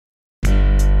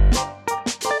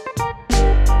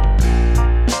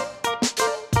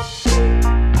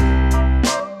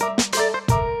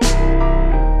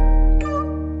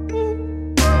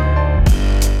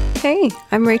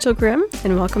I'm Rachel Grimm,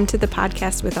 and welcome to the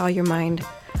podcast With All Your Mind.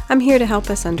 I'm here to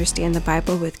help us understand the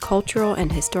Bible with cultural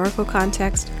and historical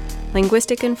context,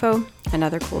 linguistic info, and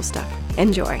other cool stuff.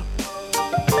 Enjoy.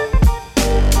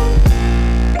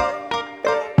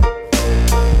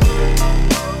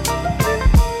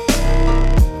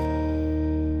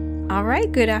 All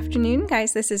right, good afternoon,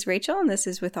 guys. This is Rachel, and this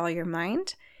is With All Your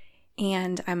Mind.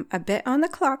 And I'm a bit on the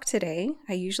clock today.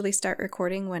 I usually start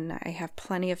recording when I have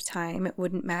plenty of time. It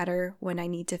wouldn't matter when I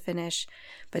need to finish.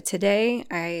 But today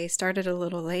I started a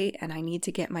little late and I need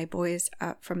to get my boys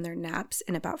up from their naps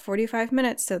in about 45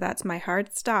 minutes. So that's my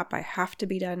hard stop. I have to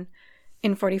be done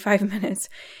in 45 minutes.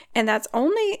 And that's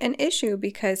only an issue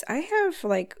because I have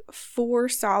like 4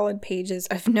 solid pages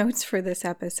of notes for this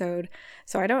episode.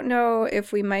 So I don't know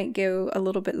if we might go a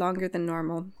little bit longer than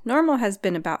normal. Normal has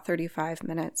been about 35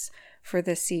 minutes for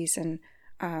this season.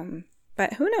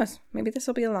 But who knows? Maybe this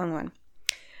will be a long one.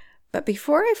 But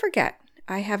before I forget,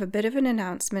 I have a bit of an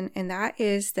announcement, and that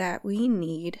is that we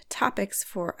need topics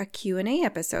for a Q&A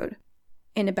episode.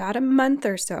 In about a month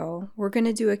or so, we're going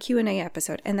to do a Q&A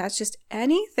episode, and that's just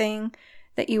anything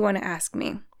that you want to ask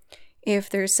me. If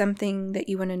there's something that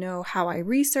you want to know how I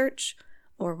research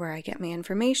or where I get my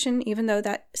information, even though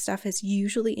that stuff is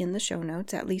usually in the show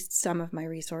notes, at least some of my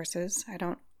resources. I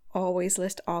don't always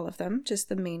list all of them, just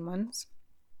the main ones.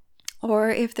 Or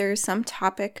if there's some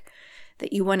topic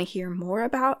that you want to hear more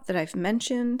about that I've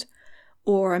mentioned,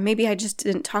 or maybe I just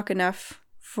didn't talk enough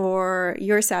for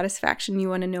your satisfaction, you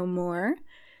want to know more,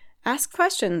 ask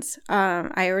questions.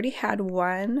 I already had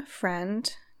one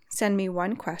friend send me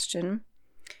one question,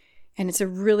 and it's a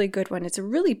really good one. It's a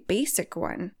really basic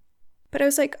one. But I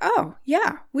was like, oh,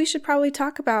 yeah, we should probably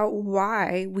talk about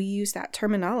why we use that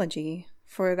terminology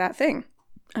for that thing.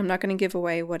 I'm not going to give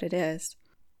away what it is.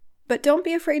 But don't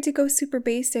be afraid to go super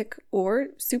basic or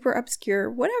super obscure,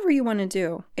 whatever you want to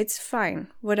do. It's fine,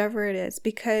 whatever it is,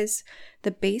 because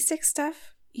the basic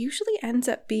stuff usually ends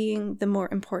up being the more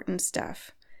important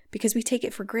stuff because we take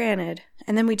it for granted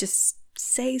and then we just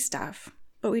say stuff,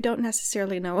 but we don't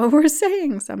necessarily know what we're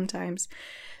saying sometimes.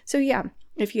 So yeah,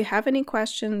 if you have any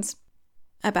questions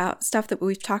about stuff that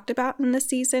we've talked about in this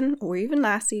season or even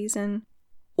last season,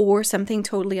 or something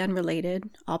totally unrelated,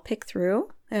 I'll pick through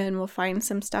and we'll find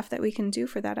some stuff that we can do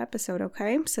for that episode,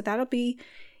 okay? So that'll be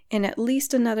in at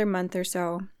least another month or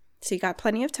so. So you got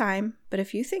plenty of time, but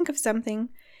if you think of something,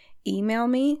 email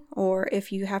me, or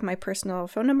if you have my personal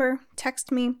phone number,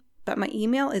 text me. But my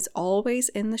email is always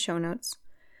in the show notes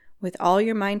with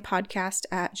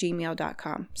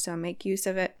allyourmindpodcast@gmail.com. So make use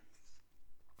of it.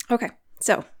 Okay,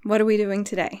 so what are we doing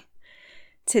today?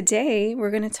 Today,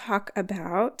 we're going to talk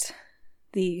about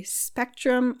the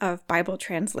spectrum of Bible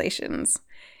translations.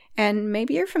 And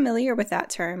maybe you're familiar with that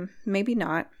term, maybe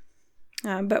not.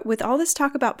 But with all this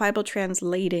talk about Bible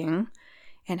translating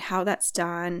and how that's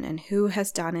done and who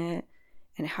has done it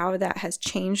and how that has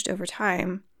changed over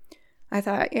time, I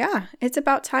thought, yeah, it's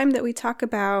about time that we talk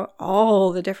about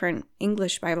all the different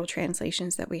English Bible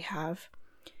translations that we have.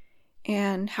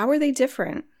 And how are they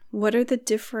different? What are the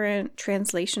different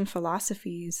translation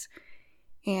philosophies?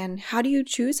 And how do you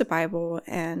choose a Bible,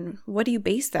 and what do you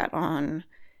base that on?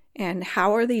 And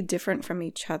how are they different from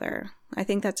each other? I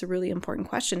think that's a really important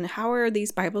question. How are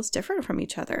these Bibles different from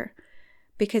each other?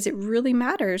 Because it really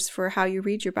matters for how you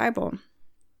read your Bible.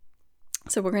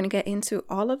 So we're going to get into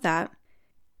all of that.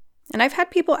 And I've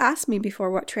had people ask me before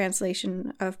what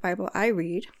translation of Bible I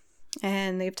read,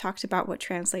 and they've talked about what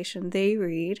translation they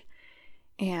read.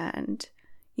 And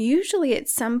usually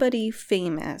it's somebody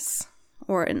famous,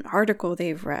 or an article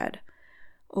they've read,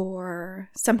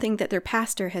 or something that their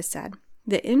pastor has said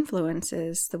that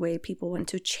influences the way people want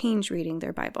to change reading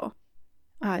their Bible.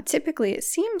 Typically, it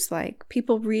seems like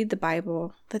people read the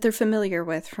Bible that they're familiar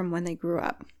with from when they grew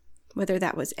up, whether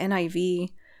that was NIV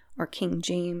or King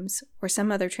James or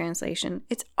some other translation.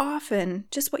 It's often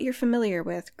just what you're familiar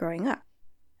with growing up.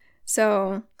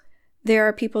 So there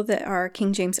are people that are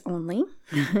King James only.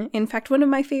 In fact, one of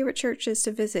my favorite churches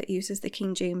to visit uses the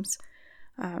King James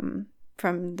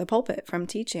from the pulpit, from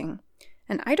teaching.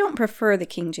 And I don't prefer the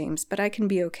King James, but I can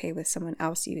be okay with someone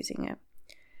else using it.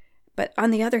 But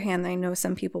on the other hand, I know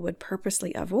some people would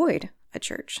purposely avoid a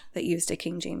church that used a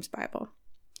King James Bible.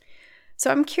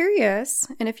 So I'm curious,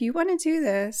 and if you want to do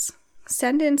this,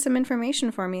 send in some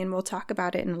information for me and we'll talk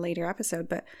about it in a later episode.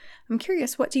 But I'm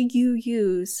curious, what do you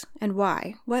use and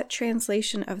why? What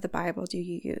translation of the Bible do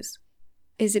you use?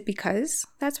 Is it because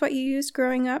that's what you used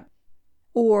growing up?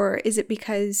 Or is it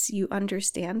because you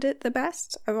understand it the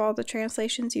best of all the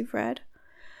translations you've read?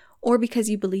 Or because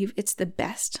you believe it's the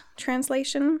best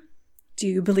translation? Do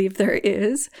you believe there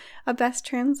is a best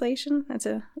translation? That's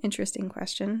an interesting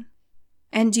question.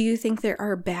 And do you think there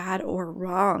are bad or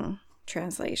wrong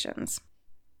translations?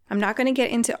 I'm not going to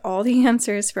get into all the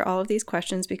answers for all of these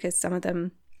questions because some of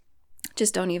them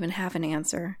just don't even have an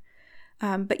answer.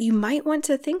 But you might want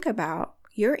to think about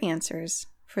your answers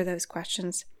for those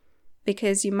questions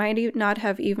because you might not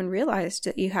have even realized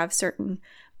that you have certain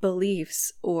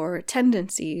beliefs or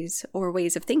tendencies or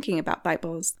ways of thinking about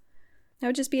Bibles. That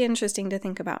would just be interesting to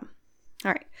think about.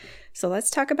 All right, so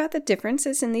let's talk about the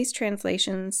differences in these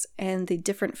translations and the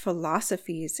different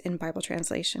philosophies in Bible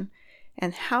translation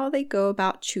and how they go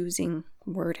about choosing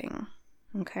wording.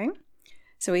 Okay,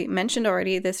 so we mentioned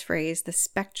already this phrase, the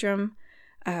spectrum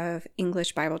of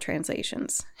English Bible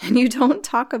translations. And you don't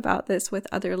talk about this with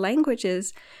other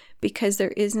languages because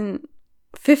there isn't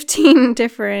 15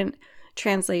 different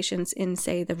translations in,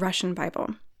 say, the Russian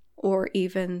Bible or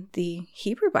even the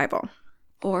Hebrew Bible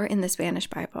or in the Spanish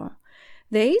Bible.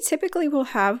 They typically will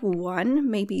have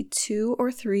one, maybe 2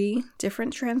 or 3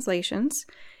 different translations,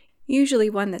 usually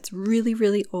one that's really,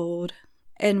 really old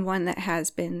and one that has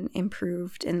been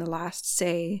improved in the last,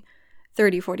 say,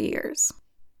 30, 40 years.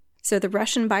 So the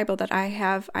Russian Bible that I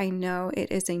have, I know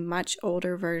it is a much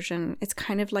older version. It's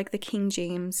kind of like the King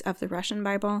James of the Russian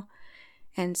Bible.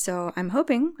 And so I'm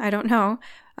hoping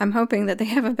that they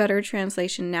have a better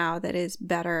translation now that is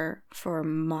better for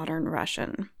modern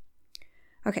Russian.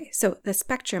 Okay, so the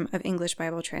spectrum of English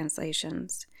Bible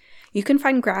translations. You can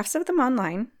find graphs of them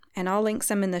online, and I'll link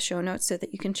some in the show notes so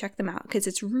that you can check them out because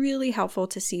it's really helpful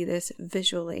to see this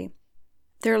visually.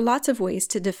 There are lots of ways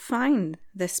to define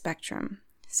this spectrum.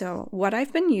 So what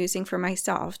I've been using for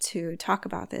myself to talk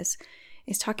about this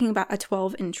is talking about a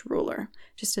 12-inch ruler,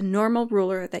 just a normal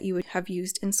ruler that you would have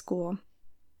used in school.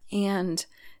 And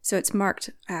so it's marked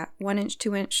at 1 inch,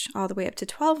 2 inch, all the way up to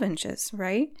 12 inches,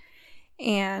 right?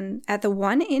 And at the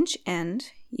 1 inch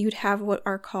end, you'd have what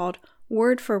are called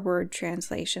word-for-word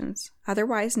translations,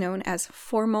 otherwise known as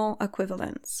formal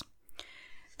equivalents.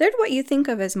 They're what you think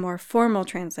of as more formal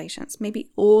translations,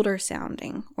 maybe older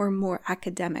sounding or more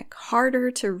academic, harder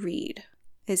to read,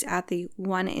 is at the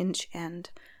 1 inch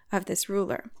end of this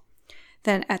ruler.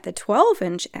 Then at the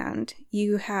 12-inch end,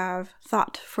 you have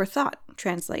thought-for-thought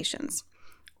translations,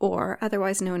 or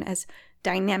otherwise known as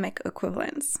dynamic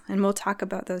equivalents. And we'll talk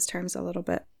about those terms a little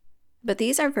bit. But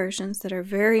these are versions that are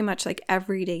very much like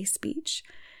everyday speech.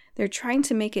 They're trying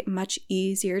to make it much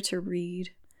easier to read,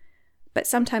 but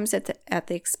sometimes at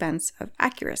the expense of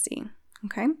accuracy,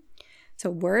 okay? So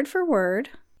word for word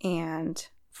and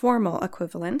formal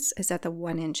equivalence is at the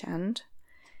 1 inch end,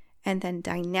 and then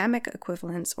dynamic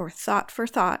equivalence or thought for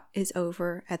thought is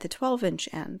over at the 12-inch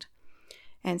end.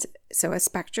 And so a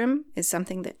spectrum is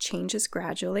something that changes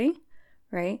gradually,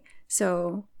 right?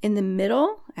 So in the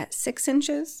middle at 6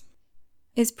 inches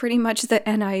is pretty much the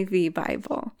NIV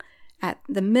Bible. At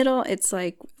the middle, it's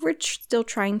like we're still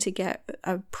trying to get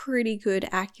a pretty good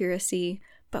accuracy,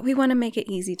 but we want to make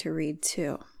it easy to read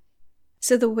too.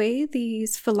 So the way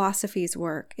these philosophies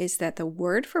work is that the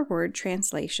word-for-word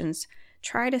translations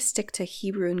try to stick to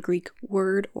Hebrew and Greek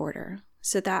word order.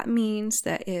 So that means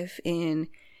that if in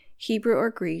Hebrew or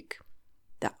Greek,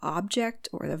 the object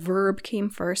or the verb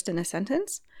came first in a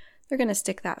sentence, they're going to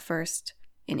stick that first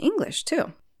in English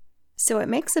too. So it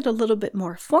makes it a little bit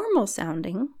more formal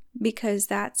sounding because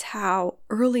that's how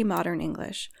early modern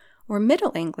English or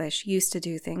Middle English used to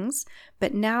do things.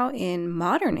 But now in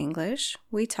modern English,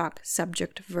 we talk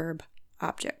subject, verb,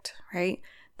 object, right?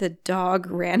 The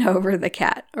dog ran over the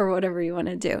cat or whatever you want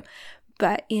to do.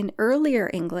 But in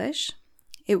earlier English,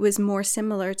 it was more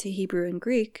similar to Hebrew and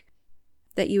Greek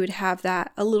that you would have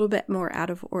that a little bit more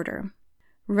out of order.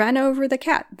 Ran over the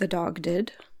cat, the dog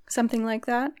did, something like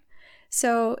that.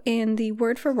 So in the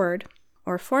word for word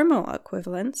or formal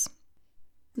equivalents,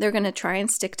 they're going to try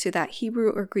and stick to that Hebrew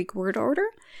or Greek word order.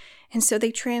 And so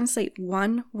they translate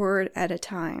one word at a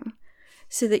time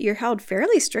so that you're held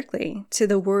fairly strictly to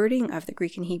the wording of the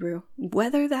Greek and Hebrew,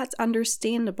 whether that's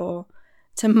understandable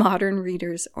to modern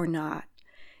readers or not.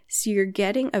 So you're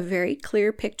getting a very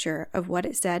clear picture of what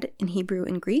it said in Hebrew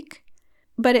and Greek,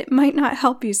 but it might not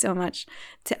help you so much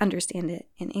to understand it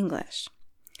in English.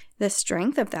 The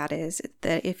strength of that is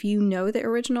that if you know the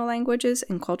original languages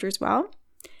and cultures well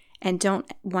and don't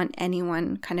want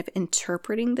anyone kind of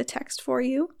interpreting the text for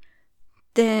you,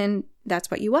 then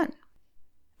that's what you want.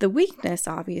 The weakness,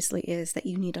 obviously, is that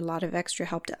you need a lot of extra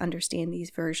help to understand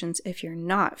these versions if you're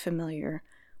not familiar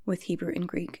with Hebrew and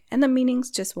Greek, and the meanings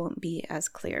just won't be as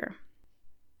clear.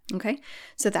 Okay,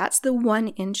 so that's the 1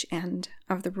 inch end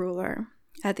of the ruler.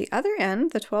 At the other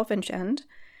end, the 12-inch end,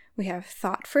 we have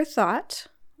thought for thought,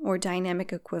 or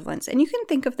dynamic equivalence. And you can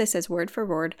think of this as word for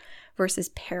word versus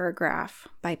paragraph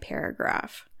by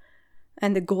paragraph.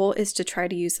 And the goal is to try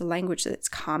to use the language that's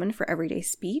common for everyday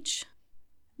speech,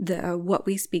 what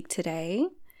we speak today.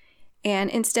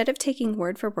 And instead of taking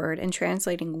word for word and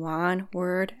translating one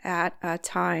word at a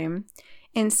time,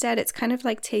 instead it's kind of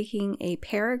like taking a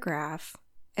paragraph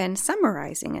and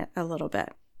summarizing it a little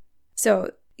bit. So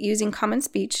using common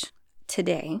speech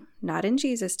today, not in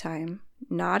Jesus' time,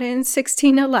 not in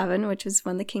 1611, which is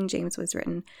when the King James was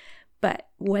written, but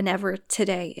whenever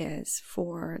today is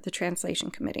for the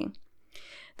translation committee.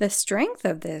 The strength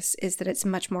of this is that it's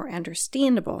much more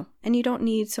understandable, and you don't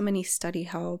need so many study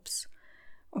helps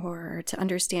or to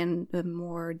understand the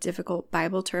more difficult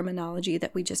Bible terminology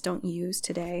that we just don't use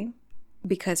today,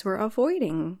 because we're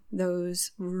avoiding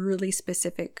those really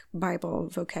specific Bible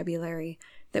vocabulary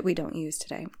that we don't use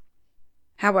today.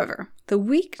 However, the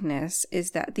weakness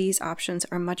is that these options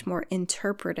are much more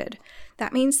interpreted.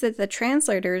 That means that the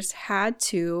translators had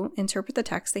to interpret the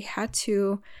text. They had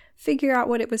to figure out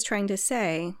what it was trying to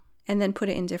say and then put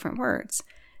it in different words.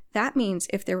 That means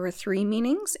if there were 3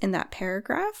 meanings in that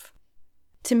paragraph,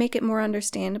 to make it more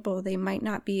understandable, they might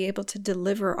not be able to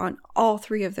deliver on all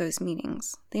 3 of those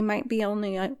meanings. They might be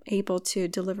only able to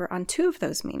deliver on 2 of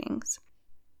those meanings.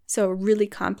 So a really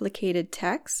complicated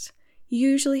text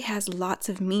usually has lots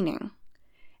of meaning,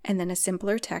 and then a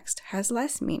simpler text has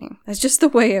less meaning. That's just the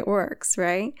way it works,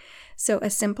 right? So a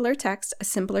simpler text, a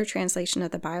simpler translation of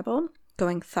the Bible,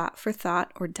 going thought for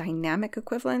thought or dynamic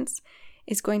equivalence,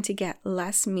 is going to get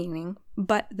less meaning,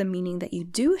 but the meaning that you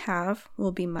do have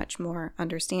will be much more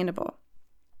understandable.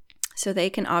 So they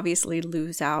can obviously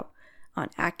lose out on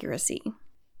accuracy.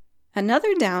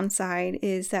 Another downside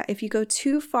is that if you go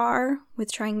too far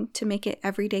with trying to make it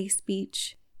everyday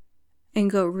speech and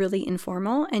go really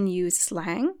informal and use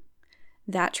slang,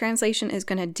 that translation is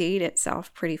going to date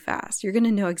itself pretty fast. You're going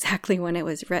to know exactly when it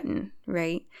was written,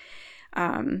 right?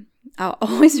 I'll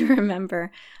always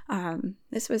remember,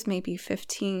 this was maybe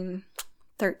 13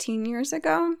 years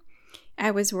ago.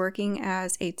 I was working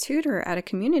as a tutor at a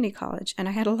community college, and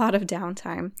I had a lot of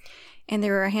downtime. And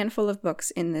there were a handful of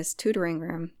books in this tutoring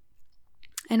room.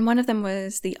 And one of them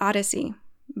was The Odyssey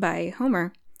by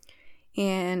Homer.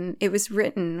 And it was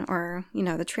written, or,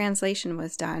 the translation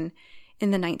was done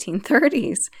in the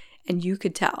 1930s. And you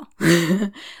could tell.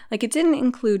 Like, it didn't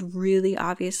include really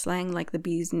obvious slang like the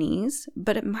bee's knees,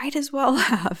 but it might as well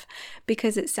have,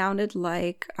 because it sounded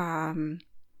like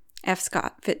F.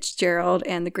 Scott Fitzgerald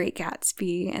and The Great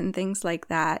Gatsby and things like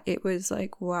that. It was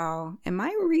like, wow, am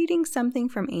I reading something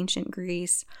from ancient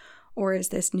Greece, or is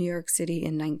this New York City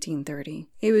in 1930?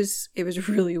 It was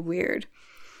really weird.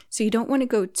 So you don't want to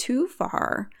go too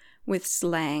far with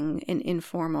slang and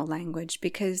informal language,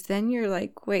 because then you're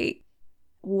like, wait,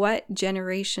 what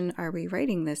generation are we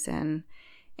writing this in?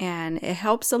 And it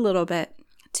helps a little bit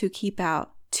to keep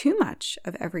out too much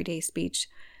of everyday speech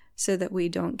so that we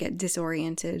don't get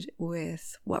disoriented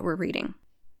with what we're reading.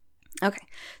 Okay,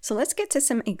 so let's get to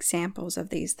some examples of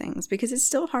these things, because it's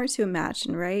still hard to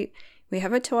imagine, right? We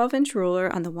have a 12-inch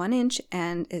ruler. On the 1-inch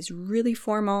end is really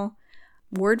formal,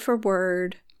 word for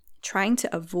word, trying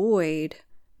to avoid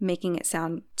making it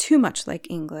sound too much like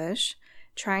English,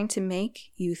 trying to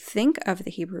make you think of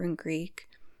the Hebrew and Greek,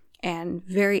 and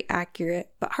very accurate,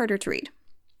 but harder to read.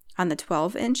 On the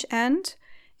 12-inch end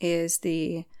is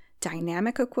the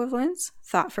dynamic equivalence,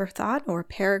 thought for thought, or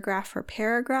paragraph for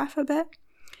paragraph a bit.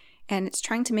 And it's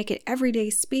trying to make it everyday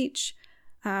speech,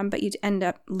 but you'd end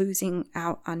up losing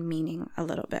out on meaning a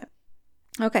little bit.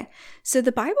 Okay, so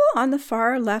the Bible on the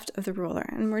far left of the ruler,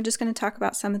 and we're just going to talk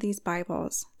about some of these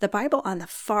Bibles. The Bible on the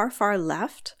far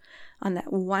left, on that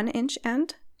 1-inch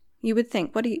end, you would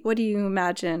think, what do you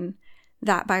imagine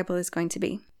that Bible is going to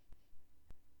be?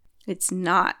 It's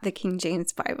not the King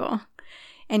James Bible.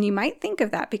 And you might think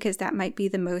of that because that might be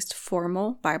the most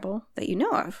formal Bible that you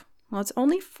know of. Well, it's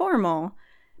only formal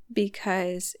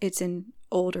because it's in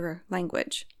older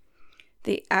language.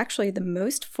 The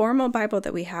most formal Bible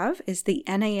that we have is the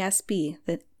NASB,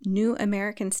 the New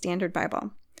American Standard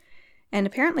Bible. And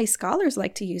apparently scholars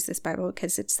like to use this Bible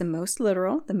because it's the most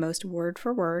literal, the most word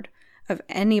for word of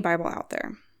any Bible out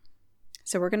there.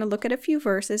 So we're going to look at a few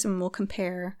verses and we'll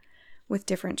compare with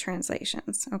different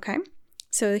translations, okay?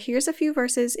 So here's a few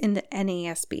verses in the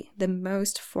NASB, the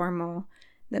most formal,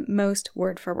 the most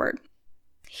word for word.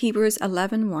 Hebrews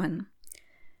 11:1.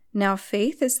 Now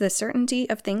faith is the certainty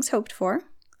of things hoped for,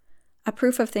 a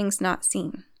proof of things not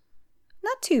seen.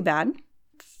 Not too bad,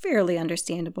 fairly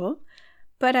understandable,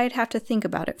 but I'd have to think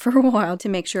about it for a while to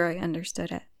make sure I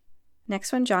understood it.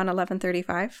 Next one, John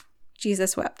 11:35.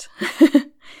 Jesus wept.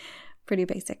 Pretty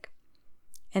basic.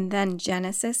 And then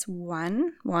Genesis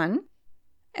 1:1.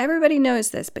 Everybody knows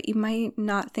this, but you might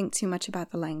not think too much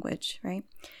about the language, right?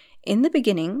 In the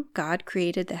beginning, God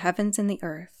created the heavens and the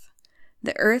earth.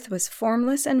 The earth was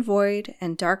formless and void,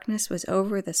 and darkness was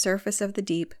over the surface of the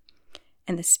deep,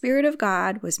 and the Spirit of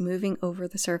God was moving over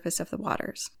the surface of the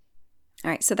waters. All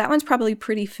right, so that one's probably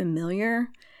pretty familiar,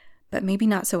 but maybe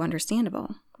not so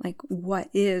understandable. Like, what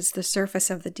is the surface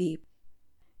of the deep?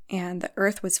 And the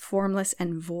earth was formless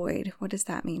and void. What does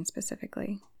that mean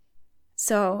specifically?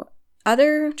 So,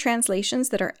 other translations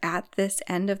that are at this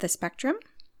end of the spectrum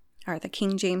are the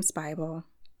King James Bible,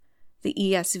 the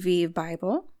ESV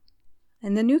Bible,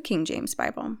 and the New King James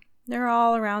Bible. They're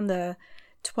all around the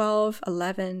 12,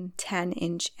 11,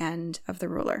 10-inch end of the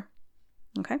ruler.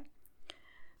 Okay?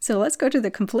 So let's go to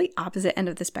the complete opposite end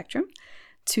of the spectrum,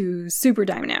 to super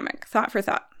dynamic, thought for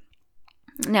thought.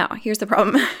 Now, here's the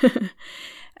problem.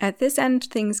 At this end,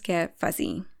 things get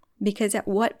fuzzy, because at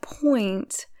what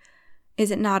point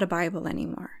is it not a Bible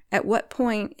anymore? At what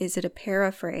point is it a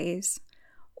paraphrase?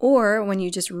 Or when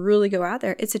you just really go out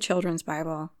there, it's a children's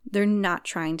Bible. They're not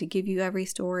trying to give you every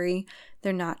story.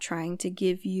 They're not trying to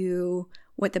give you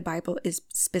what the Bible is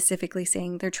specifically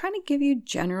saying. They're trying to give you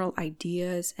general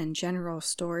ideas and general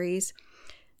stories.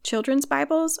 Children's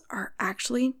Bibles are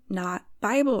actually not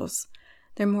Bibles.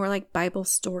 They're more like Bible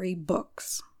story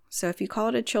books. So if you call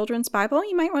it a children's Bible,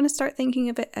 you might want to start thinking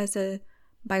of it as a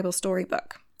Bible story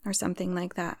book or something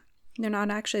like that. They're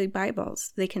not actually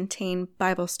Bibles. They contain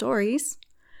Bible stories,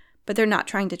 but they're not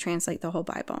trying to translate the whole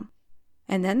Bible.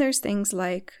 And then there's things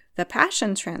like the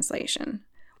Passion Translation,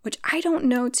 which I don't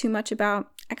know too much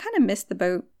about. I kind of missed the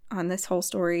boat on this whole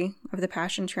story of the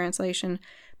Passion Translation,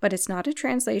 but it's not a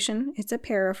translation. It's a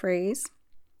paraphrase,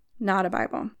 not a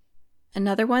Bible.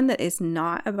 Another one that is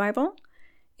not a Bible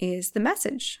is the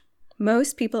Message.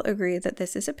 Most people agree that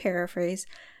this is a paraphrase,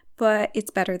 but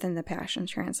it's better than the Passion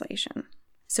Translation.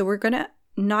 So we're going to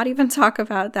not even talk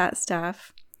about that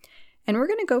stuff. And we're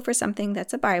going to go for something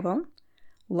that's a Bible,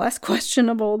 less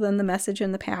questionable than the Message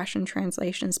and the Passion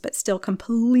translations, but still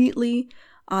completely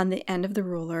on the end of the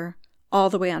ruler, all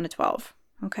the way on to 12.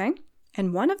 Okay?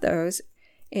 And one of those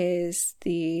is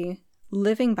the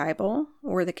Living Bible,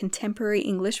 or the Contemporary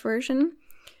English Version,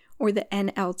 or the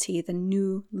NLT, the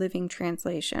New Living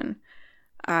Translation.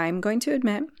 I'm going to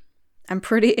admit, I'm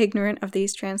pretty ignorant of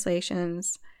these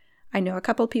translations. I know a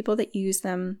couple people that use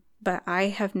them, but I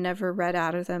have never read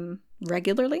out of them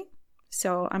regularly,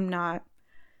 so I'm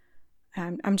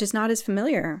just not as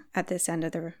familiar at this end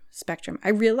of the spectrum. I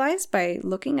realized by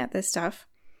looking at this stuff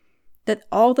that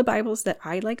all the Bibles that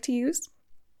I like to use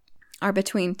are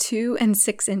between 2 and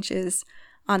 6 inches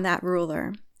on that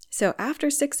ruler. So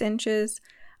after 6 inches,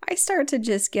 I start to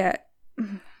just get,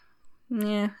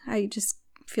 I just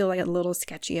feel like a little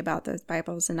sketchy about those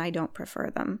Bibles, and I don't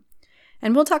prefer them.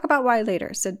 And we'll talk about why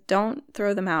later, so don't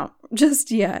throw them out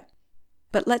just yet.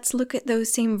 But let's look at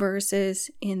those same verses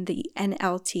in the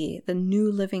NLT, the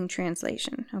New Living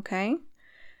Translation, okay?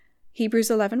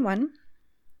 Hebrews 11:1.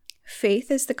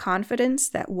 Faith is the confidence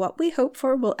that what we hope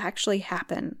for will actually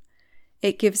happen.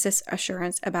 It gives us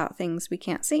assurance about things we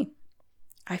can't see.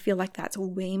 I feel like that's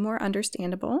way more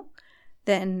understandable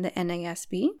than the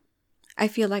NASB. I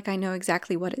feel like I know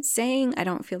exactly what it's saying. I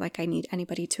don't feel like I need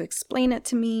anybody to explain it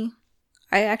to me.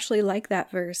 I actually like that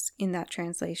verse in that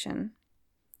translation.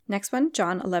 Next one,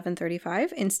 John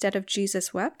 11:35. Instead of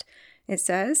Jesus wept, it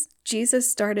says,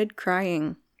 Jesus started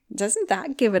crying. Doesn't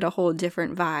that give it a whole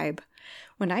different vibe?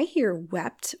 When I hear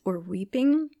wept or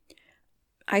weeping,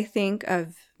 I think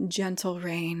of gentle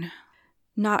rain,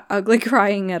 not ugly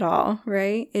crying at all,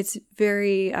 right? It's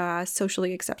very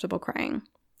socially acceptable crying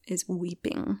is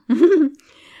weeping.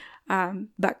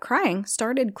 But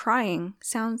started crying,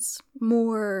 sounds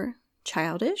more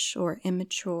childish or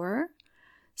immature.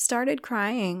 Started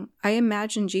crying, I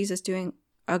imagine Jesus doing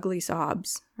ugly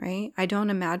sobs, right? I don't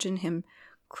imagine him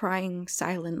crying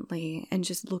silently and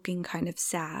just looking kind of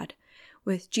sad.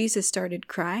 With Jesus started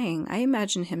crying, I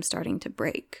imagine him starting to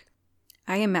break.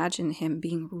 I imagine him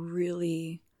being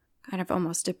really kind of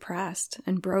almost depressed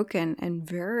and broken and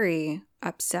very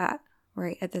upset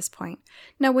right at this point.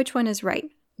 Now, which one is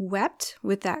right? Wept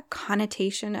with that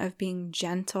connotation of being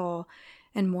gentle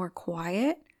and more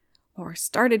quiet, or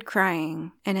started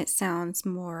crying and it sounds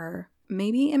more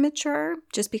maybe immature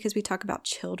just because we talk about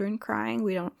children crying.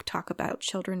 We don't talk about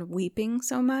children weeping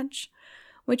so much.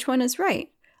 Which one is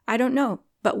right? I don't know,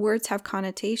 but words have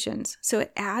connotations, so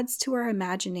it adds to our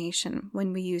imagination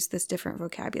when we use this different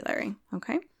vocabulary,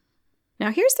 okay?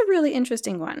 Now here's the really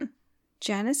interesting one.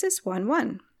 Genesis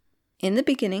 1:1. In the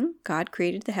beginning, God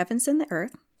created the heavens and the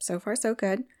earth. So far, so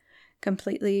good.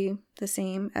 Completely the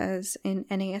same as in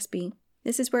NASB.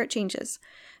 This is where it changes.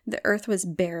 The earth was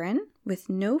barren, with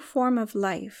no form of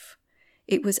life.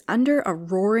 It was under a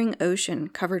roaring ocean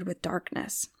covered with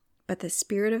darkness, but the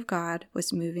Spirit of God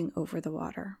was moving over the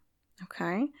water.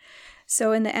 Okay?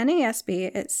 So in the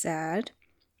NASB, it said,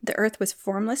 the earth was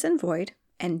formless and void,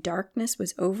 and darkness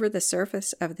was over the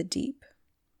surface of the deep.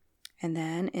 And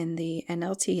then in the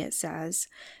NLT, it says,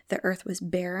 the earth was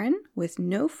barren with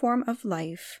no form of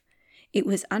life. It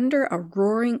was under a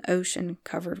roaring ocean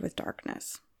covered with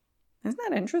darkness. Isn't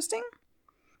that interesting?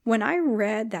 When I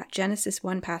read that Genesis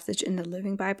 1 passage in the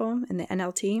Living Bible, in the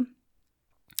NLT,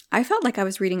 I felt like I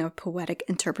was reading a poetic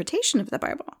interpretation of the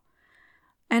Bible.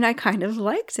 And I kind of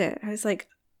liked it. I was like,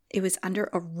 it was under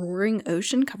a roaring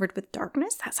ocean covered with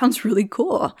darkness? That sounds really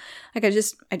cool. Like, I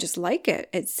just like it.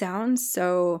 It sounds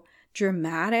so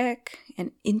dramatic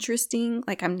and interesting.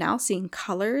 Like, I'm now seeing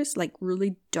colors, like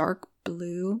really dark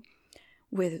blue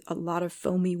with a lot of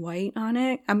foamy white on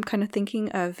it. I'm kind of thinking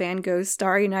of Van Gogh's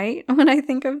Starry Night when I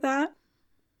think of that.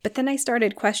 But then I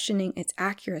started questioning its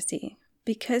accuracy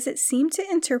because it seemed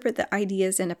to interpret the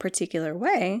ideas in a particular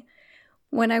way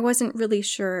when I wasn't really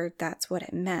sure that's what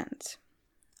it meant.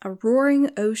 A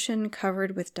roaring ocean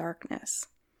covered with darkness.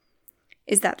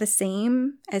 Is that the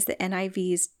same as the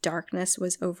NIV's darkness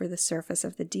was over the surface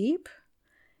of the deep?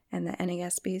 And the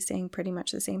NASB is saying pretty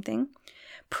much the same thing.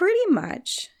 Pretty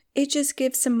much. It just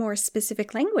gives some more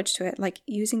specific language to it, like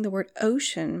using the word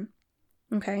ocean.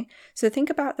 Okay, so think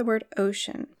about the word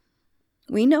ocean.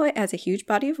 We know it as a huge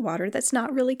body of water that's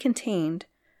not really contained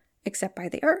except by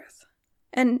the earth.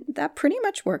 And that pretty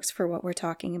much works for what we're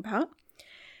talking about.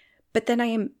 But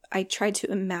then I tried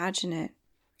to imagine it.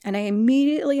 And I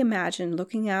immediately imagined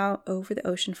looking out over the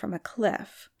ocean from a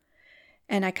cliff.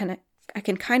 And I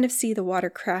can kind of see the water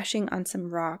crashing on some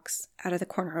rocks out of the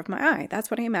corner of my eye.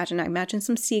 That's what I imagine. I imagine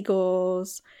some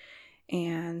seagulls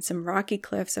and some rocky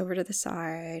cliffs over to the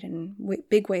side and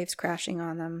big waves crashing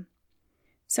on them.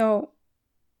 So,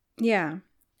 yeah,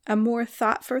 a more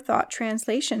thought-for-thought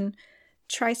translation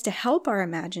tries to help our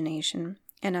imagination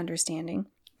and understanding.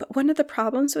 But one of the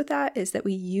problems with that is that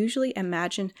we usually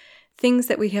imagine things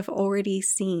that we have already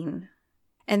seen.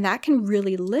 And that can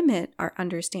really limit our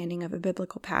understanding of a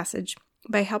biblical passage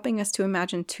by helping us to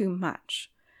imagine too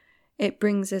much. It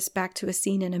brings us back to a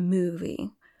scene in a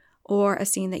movie or a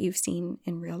scene that you've seen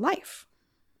in real life.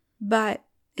 But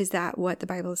is that what the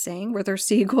Bible is saying? Were there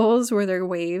seagulls? Were there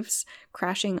waves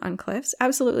crashing on cliffs?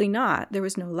 Absolutely not. There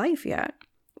was no life yet.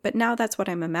 But now that's what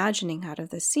I'm imagining out of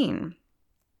this scene.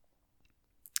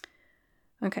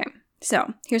 Okay,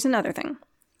 so here's another thing.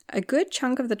 A good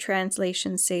chunk of the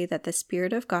translations say that the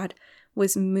Spirit of God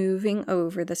was moving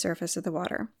over the surface of the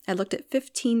water. I looked at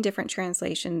 15 different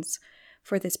translations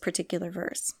for this particular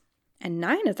verse, and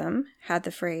 9 of them had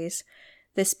the phrase,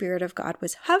 the Spirit of God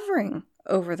was hovering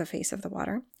over the face of the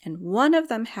water, and 1 of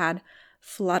them had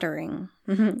fluttering.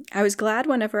 I was glad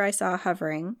whenever I saw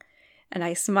hovering, and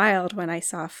I smiled when I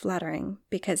saw fluttering,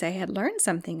 because I had learned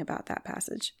something about that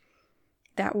passage.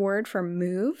 That word for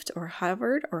moved or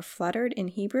hovered or fluttered in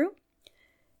Hebrew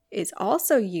is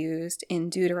also used in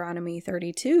Deuteronomy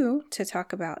 32 to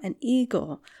talk about an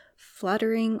eagle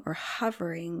fluttering or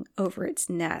hovering over its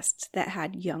nest that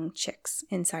had young chicks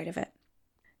inside of it.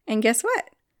 And guess what?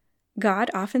 God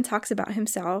often talks about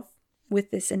himself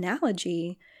with this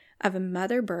analogy of a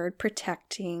mother bird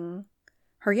protecting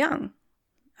her young.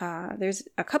 There's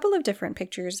a couple of different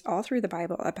pictures all through the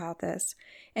Bible about this.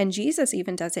 And Jesus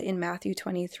even does it in Matthew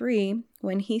 23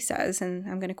 when he says, and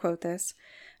I'm going to quote this,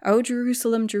 "O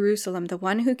Jerusalem, Jerusalem, the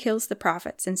one who kills the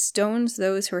prophets and stones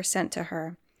those who are sent to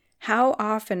her. How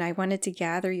often I wanted to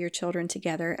gather your children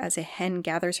together as a hen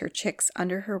gathers her chicks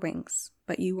under her wings,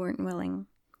 but you weren't willing."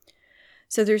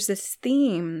 So there's this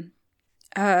theme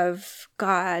of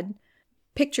God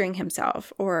picturing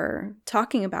himself or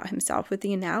talking about himself with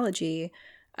the analogy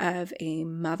of a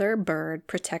mother bird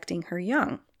protecting her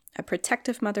young, a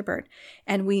protective mother bird.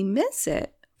 And we miss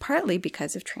it partly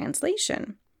because of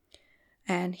translation.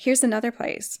 And here's another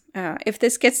place. If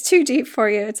this gets too deep for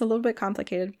you, it's a little bit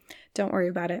complicated. Don't worry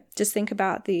about it. Just think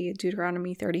about the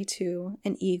Deuteronomy 32,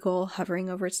 an eagle hovering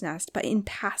over its nest. But in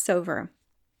Passover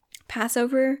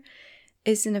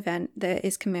is an event that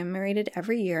is commemorated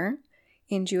every year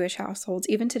in Jewish households,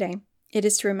 even today. It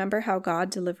is to remember how God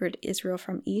delivered Israel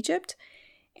from Egypt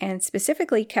and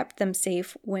specifically kept them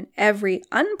safe when every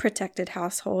unprotected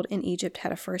household in Egypt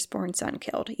had a firstborn son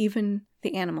killed, even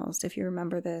the animals, if you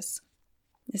remember this.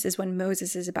 This is when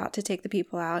Moses is about to take the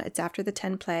people out. It's after the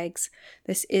 10 plagues.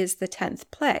 This is the 10th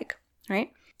plague,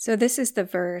 right? So this is the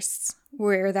verse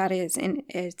where that is,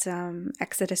 it's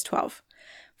Exodus 12.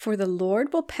 "For the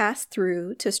Lord will pass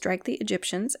through to strike the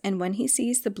Egyptians, and when he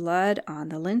sees the blood on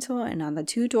the lintel and on the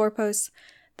 2 doorposts,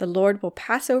 the Lord will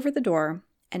pass over the door,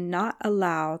 and not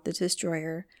allow the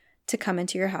destroyer to come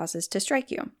into your houses to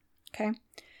strike you. Okay?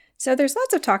 So there's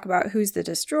lots of talk about who's the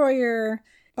destroyer,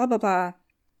 blah, blah, blah.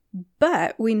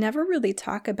 But we never really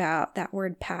talk about that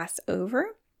word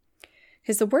Passover,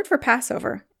 because the word for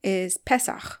Passover is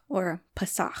Pesach or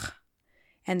Pesach.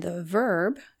 And the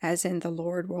verb, as in the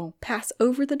Lord will pass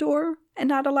over the door and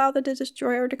not allow the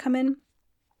destroyer to come in,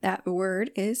 that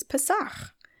word is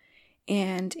Pesach.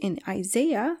 And in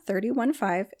Isaiah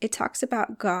 31:5, it talks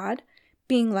about God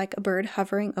being like a bird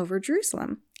hovering over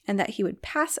Jerusalem, and that he would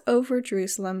pass over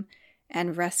Jerusalem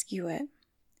and rescue it.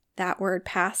 That word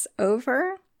pass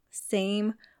over,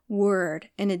 same word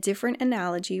in a different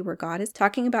analogy where God is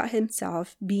talking about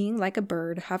himself being like a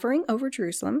bird hovering over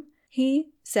Jerusalem. He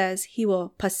says he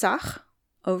will pasach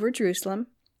over Jerusalem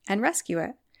and rescue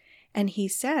it. And he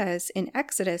says in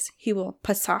Exodus, he will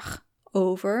pasach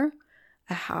over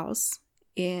a house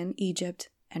in Egypt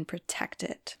and protect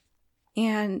it.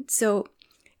 And so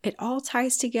it all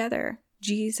ties together.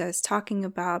 Jesus talking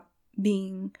about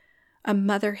being a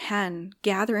mother hen,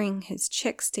 gathering his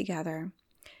chicks together.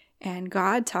 And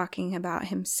God talking about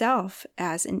himself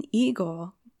as an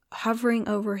eagle hovering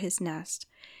over his nest.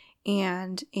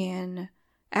 And in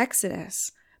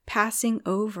Exodus, passing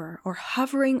over or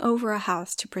hovering over a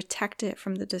house to protect it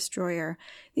from the destroyer.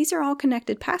 These are all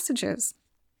connected passages.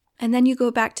 And then you go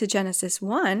back to Genesis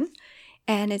 1,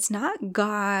 and it's not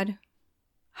God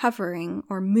hovering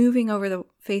or moving over the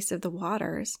face of the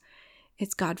waters.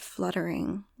 It's God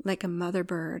fluttering like a mother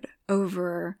bird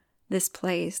over this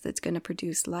place that's going to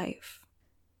produce life.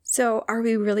 So are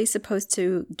we really supposed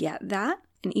to get that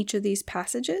in each of these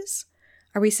passages?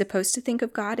 Are we supposed to think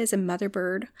of God as a mother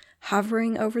bird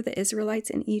hovering over the Israelites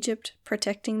in Egypt,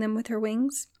 protecting them with her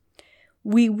wings?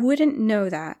 We wouldn't know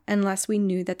that unless we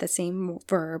knew that the same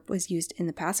verb was used in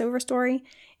the Passover story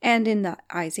and in the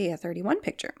Isaiah 31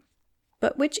 picture.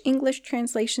 But which English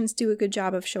translations do a good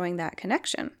job of showing that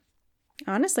connection?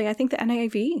 Honestly, I think the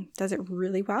NIV does it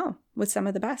really well with some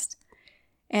of the best.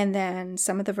 And then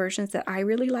some of the versions that I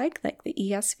really like the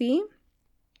ESV,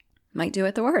 might do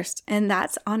it the worst. And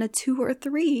that's on a 2 or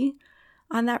 3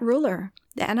 on that ruler.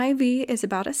 The NIV is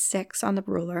about a 6 on the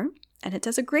ruler, and it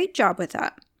does a great job with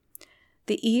that.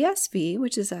 The ESV,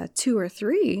 which is a 2 or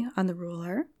 3 on the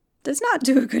ruler, does not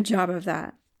do a good job of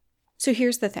that. So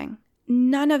here's the thing.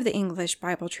 None of the English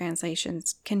Bible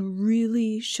translations can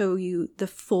really show you the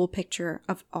full picture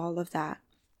of all of that.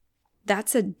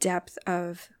 That's a depth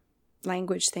of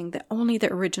language thing that only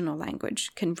the original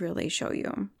language can really show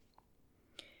you.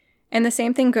 And the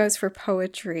same thing goes for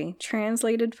poetry.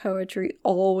 Translated poetry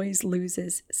always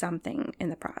loses something in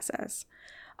the process.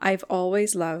 I've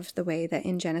always loved the way that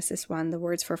in Genesis 1, the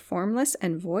words for formless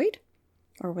and void,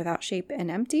 or without shape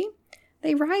and empty,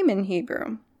 they rhyme in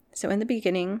Hebrew. So in the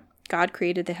beginning, God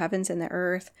created the heavens and the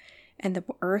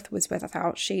earth was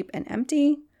without shape and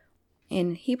empty.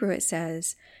 In Hebrew, it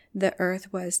says, the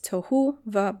earth was tohu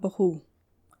va-bohu.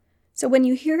 So when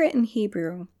you hear it in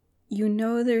Hebrew, you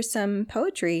know there's some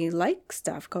poetry-like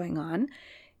stuff going on.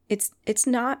 It's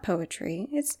not poetry.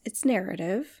 It's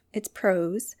narrative. It's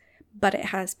prose, but it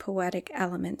has poetic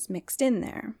elements mixed in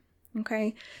there.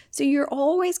 Okay? So you're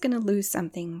always going to lose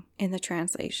something in the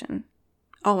translation.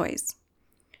 Always.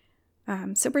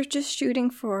 So we're just shooting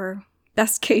for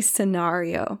best case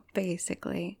scenario,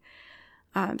 basically.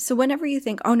 So whenever you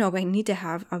think, oh no, I need to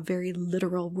have a very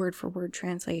literal word-for-word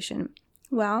translation,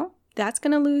 well, that's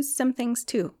going to lose some things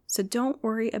too. So don't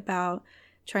worry about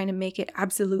trying to make it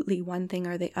absolutely one thing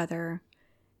or the other.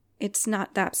 It's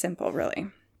not that simple, really.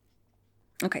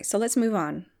 Okay, so let's move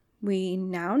on. We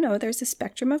now know there's a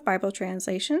spectrum of Bible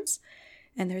translations,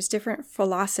 and there's different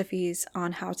philosophies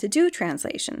on how to do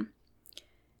translation.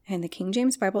 And the King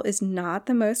James Bible is not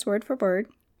the most word for word,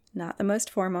 not the most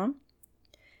formal.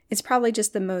 It's probably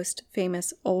just the most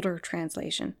famous older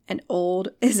translation, and old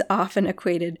is often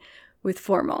equated with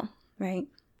formal, right?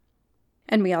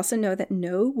 And we also know that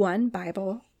no one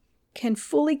Bible can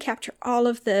fully capture all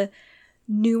of the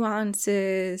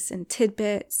nuances and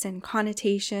tidbits and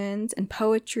connotations and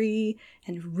poetry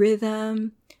and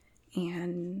rhythm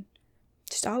and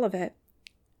just all of it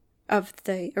of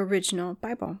the original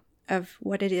Bible, of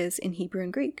what it is in Hebrew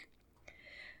and Greek.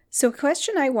 So a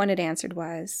question I wanted answered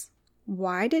was,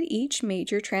 why did each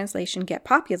major translation get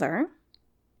popular?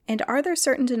 And are there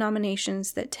certain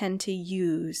denominations that tend to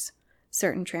use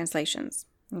certain translations?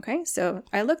 Okay, so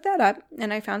I looked that up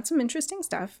and I found some interesting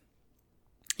stuff.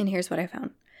 And here's what I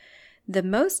found. The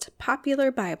most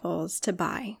popular Bibles to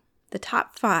buy, the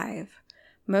top 5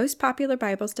 most popular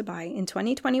Bibles to buy in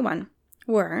 2021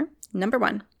 were, number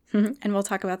 1, and we'll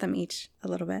talk about them each a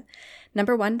little bit.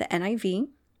 Number 1, the NIV.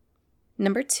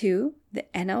 Number 2, the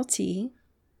NLT,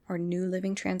 or New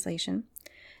Living Translation.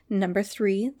 Number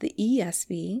 3, the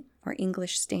ESV, or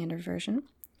English Standard Version.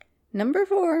 Number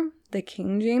 4, the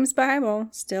King James Bible,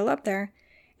 still up there.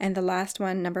 And the last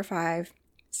one, number 5,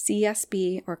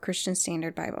 CSB, or Christian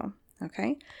Standard Bible.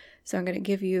 Okay, so I'm going to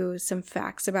give you some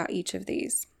facts about each of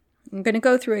these. I'm going to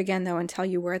go through again, though, and tell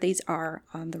you where these are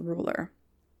on the ruler.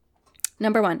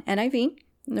 Number 1, NIV,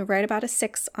 right about a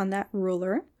 6 on that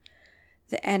ruler.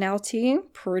 The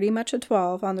NLT, pretty much a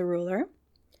 12 on the ruler.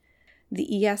 The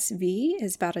ESV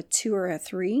is about a 2 or a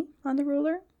 3 on the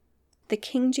ruler. The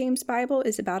King James Bible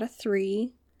is about a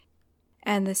 3.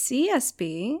 And the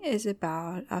CSB is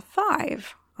about a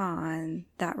 5 on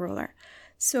that ruler.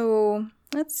 So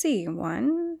let's see,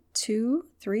 1, 2,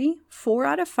 3, 4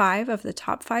 out of 5 of the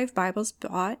top 5 Bibles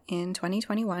bought in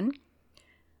 2021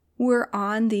 were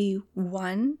on the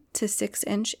 1 to 6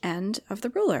 inch end of the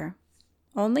ruler.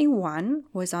 Only one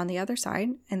was on the other side,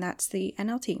 and that's the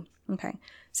NLT. Okay,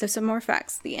 so some more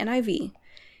facts. The NIV,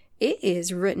 it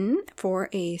is written for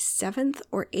a 7th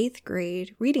or 8th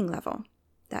grade reading level.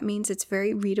 That means it's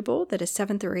very readable, that a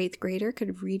 7th or 8th grader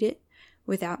could read it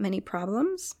without many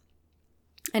problems.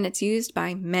 And it's used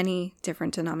by many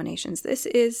different denominations. This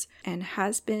is and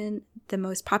has been the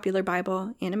most popular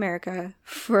Bible in America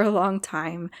for a long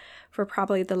time, for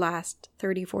probably the last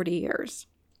 30, 40 years.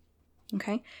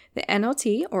 Okay, the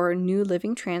NLT, or New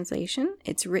Living Translation,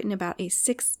 it's written about a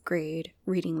 6th grade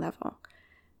reading level.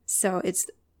 So it's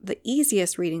the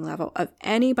easiest reading level of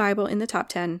any Bible in the top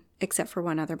 10, except for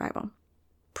one other Bible.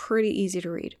 Pretty easy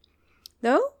to read.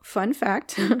 Though, fun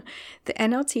fact, the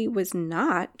NLT was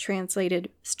not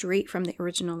translated straight from the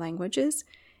original languages.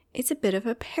 It's a bit of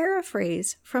a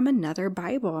paraphrase from another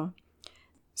Bible.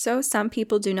 So some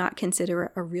people do not consider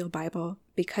it a real Bible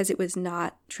because it was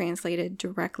not translated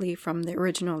directly from the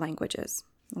original languages.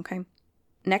 Okay.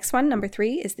 Next one, number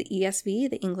 3, is the ESV,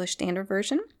 the English Standard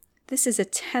Version. This is a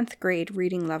 10th grade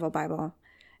reading level Bible.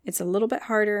 It's a little bit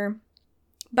harder,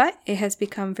 but it has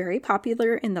become very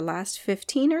popular in the last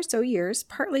 15 or so years,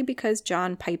 partly because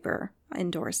John Piper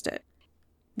endorsed it.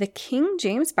 The King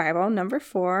James Bible, number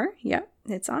 4, yep,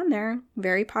 it's on there.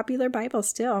 Very popular Bible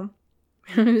still.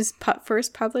 It was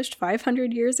first published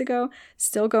 500 years ago,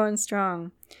 still going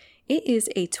strong. It is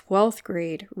a 12th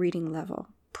grade reading level,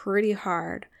 pretty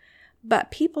hard,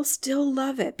 but people still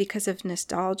love it because of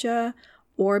nostalgia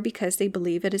or because they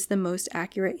believe it is the most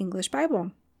accurate English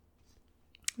Bible.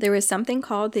 There is something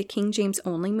called the King James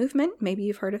Only movement, maybe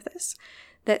you've heard of this,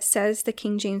 that says the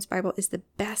King James Bible is the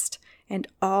best and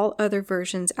all other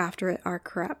versions after it are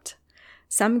corrupt.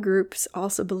 Some groups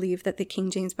also believe that the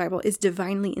King James Bible is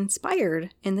divinely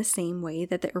inspired in the same way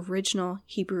that the original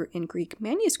Hebrew and Greek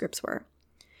manuscripts were,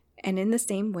 and in the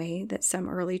same way that some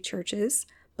early churches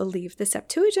believed the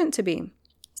Septuagint to be.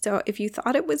 So if you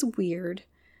thought it was weird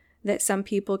that some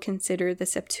people consider the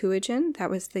Septuagint, that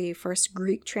was the first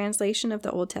Greek translation of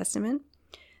the Old Testament,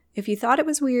 if you thought it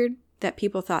was weird that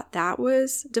people thought that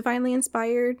was divinely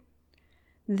inspired,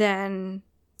 then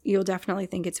you'll definitely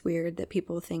think it's weird that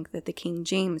people think that the King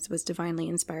James was divinely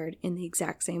inspired in the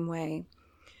exact same way.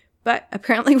 But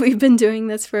apparently we've been doing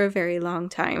this for a very long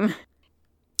time.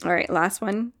 All right, last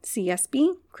one,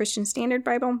 CSB, Christian Standard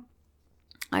Bible.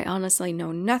 I honestly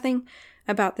know nothing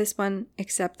about this one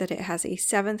except that it has a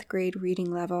 7th grade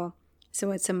reading level, so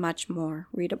it's a much more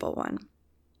readable one.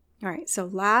 All right, so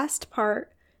last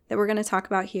part that we're going to talk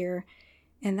about here,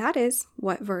 and that is,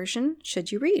 what version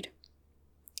should you read?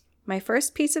 My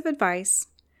first piece of advice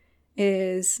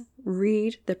is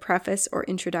read the preface or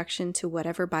introduction to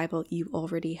whatever Bible you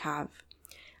already have.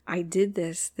 I did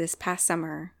this past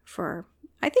summer for,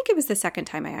 I think it was the second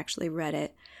time I actually read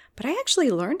it, but I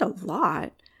actually learned a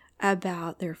lot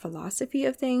about their philosophy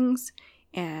of things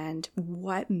and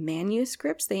what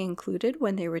manuscripts they included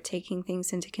when they were taking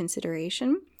things into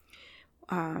consideration.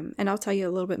 And I'll tell you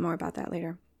a little bit more about that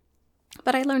later.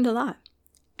 But I learned a lot.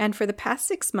 And for the past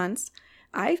 6 months,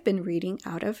 I've been reading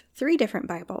out of 3 different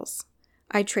Bibles.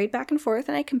 I trade back and forth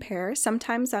and I compare.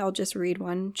 Sometimes I'll just read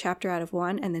one chapter out of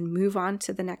one and then move on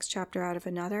to the next chapter out of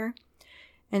another.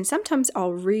 And sometimes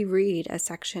I'll reread a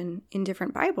section in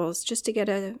different Bibles just to get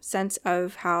a sense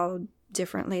of how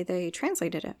differently they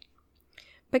translated it.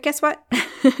 But guess what?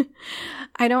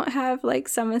 I don't have like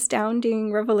some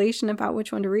astounding revelation about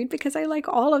which one to read because I like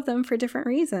all of them for different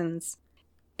reasons.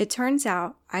 It turns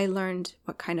out I learned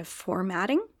what kind of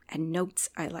formatting and notes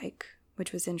I like,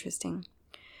 which was interesting.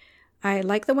 I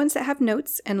like the ones that have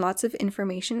notes and lots of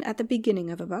information at the beginning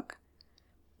of a book,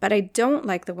 but I don't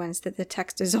like the ones that the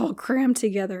text is all crammed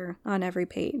together on every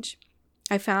page.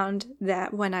 I found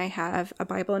that when I have a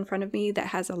Bible in front of me that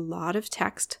has a lot of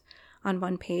text on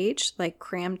one page, like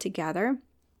crammed together,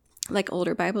 like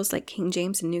older Bibles like King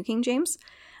James and New King James,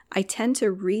 I tend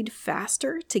to read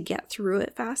faster to get through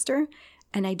it faster,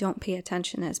 and I don't pay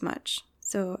attention as much.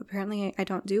 So apparently I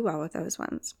don't do well with those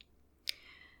ones.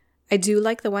 I do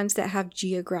like the ones that have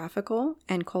geographical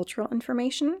and cultural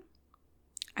information.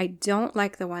 I don't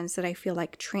like the ones that I feel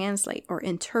like translate or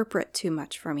interpret too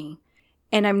much for me.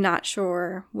 And I'm not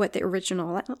sure what the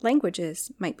original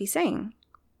languages might be saying.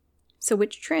 So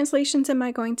which translations am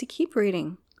I going to keep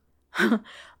reading?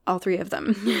 All three of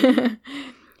them.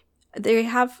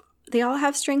 They all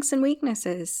have strengths and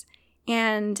weaknesses.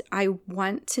 And I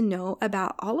want to know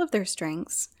about all of their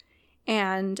strengths.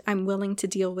 And I'm willing to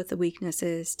deal with the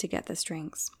weaknesses to get the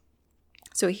strengths.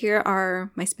 So here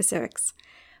are my specifics.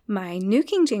 My New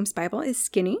King James Bible is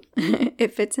skinny.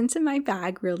 It fits into my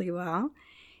bag really well.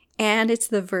 And it's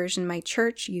the version my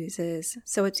church uses,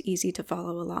 so it's easy to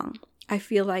follow along. I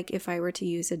feel like if I were to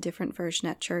use a different version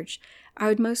at church, I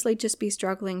would mostly just be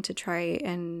struggling to try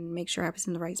and make sure I was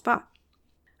in the right spot.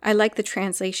 I like the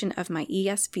translation of my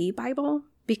ESV Bible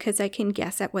because I can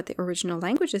guess at what the original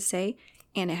languages say,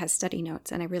 and it has study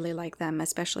notes, and I really like them,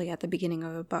 especially at the beginning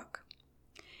of a book.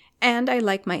 And I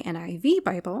like my NIV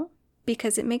Bible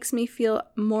because it makes me feel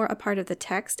more a part of the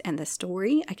text and the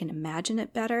story. I can imagine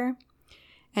it better.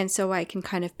 And so I can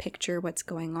kind of picture what's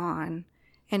going on.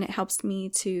 And it helps me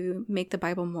to make the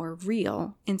Bible more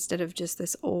real instead of just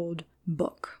this old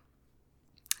book.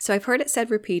 So I've heard it said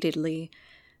repeatedly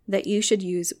that you should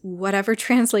use whatever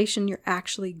translation you're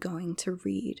actually going to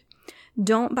read.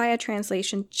 Don't buy a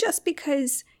translation just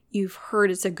because you've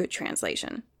heard it's a good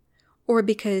translation, or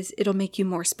because it'll make you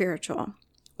more spiritual,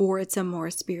 or it's a more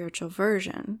spiritual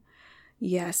version.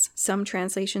 Yes, some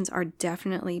translations are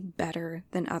definitely better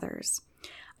than others.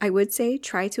 I would say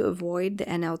try to avoid the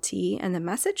NLT and the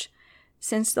Message,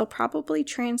 since they'll probably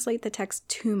translate the text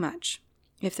too much.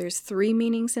 If there's 3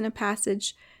 meanings in a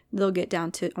passage, they'll get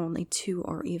down to only 2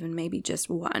 or even maybe just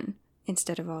 1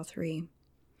 instead of all 3.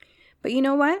 But you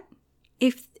know what?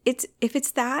 If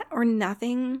it's that or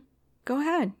nothing, go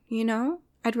ahead,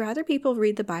 I'd rather people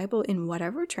read the Bible in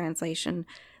whatever translation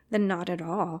than not at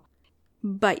all.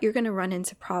 But you're going to run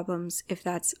into problems if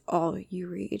that's all you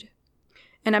read.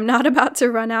 And I'm not about to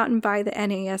run out and buy the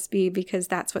NASB because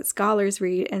that's what scholars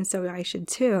read, and so I should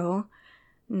too.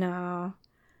 No.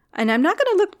 And I'm not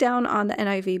going to look down on the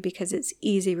NIV because it's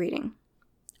easy reading.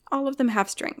 All of them have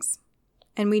strengths,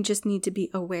 and we just need to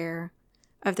be aware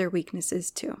of their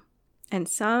weaknesses too. And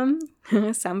some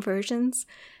versions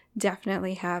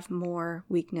definitely have more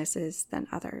weaknesses than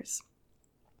others.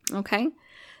 Okay,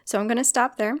 so I'm going to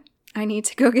stop there. I need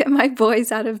to go get my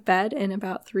boys out of bed in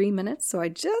about 3 minutes, so I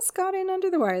just got in under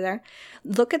the wire there.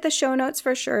 Look at the show notes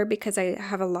for sure, because I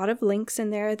have a lot of links in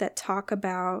there that talk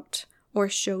about or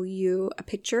show you a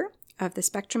picture of the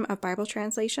spectrum of Bible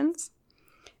translations,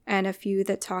 and a few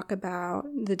that talk about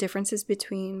the differences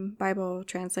between Bible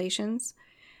translations.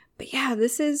 But yeah,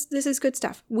 this is good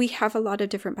stuff. We have a lot of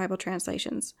different Bible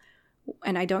translations,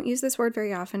 and I don't use this word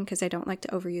very often because I don't like to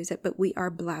overuse it, but we are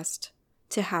blessed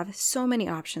to have so many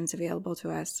options available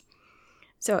to us.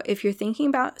 So if you're thinking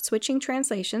about switching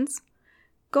translations,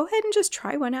 go ahead and just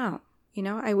try one out.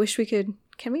 I wish we could.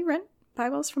 Can we rent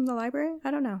Bibles from the library?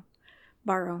 I don't know.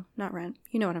 Borrow, not rent.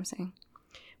 You know what I'm saying.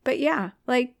 But yeah,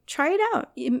 try it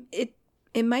out.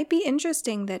 It might be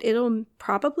interesting that it'll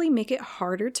probably make it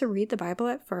harder to read the Bible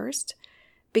at first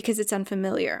because it's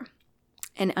unfamiliar.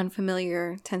 And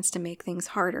unfamiliar tends to make things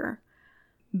harder.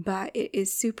 But it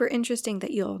is super interesting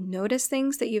that you'll notice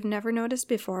things that you've never noticed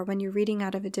before when you're reading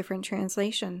out of a different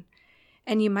translation.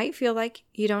 And you might feel like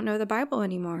you don't know the Bible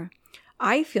anymore.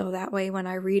 I feel that way when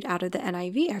I read out of the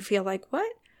NIV. I feel like,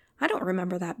 what? I don't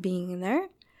remember that being in there.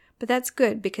 But that's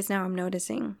good because now I'm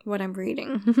noticing what I'm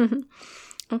reading.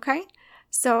 Okay?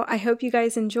 So I hope you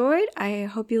guys enjoyed. I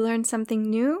hope you learned something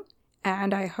new.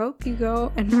 And I hope you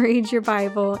go and read your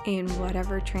Bible in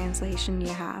whatever translation you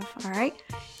have. All right?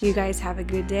 You guys have a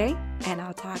good day, and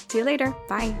I'll talk to you later.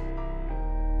 Bye.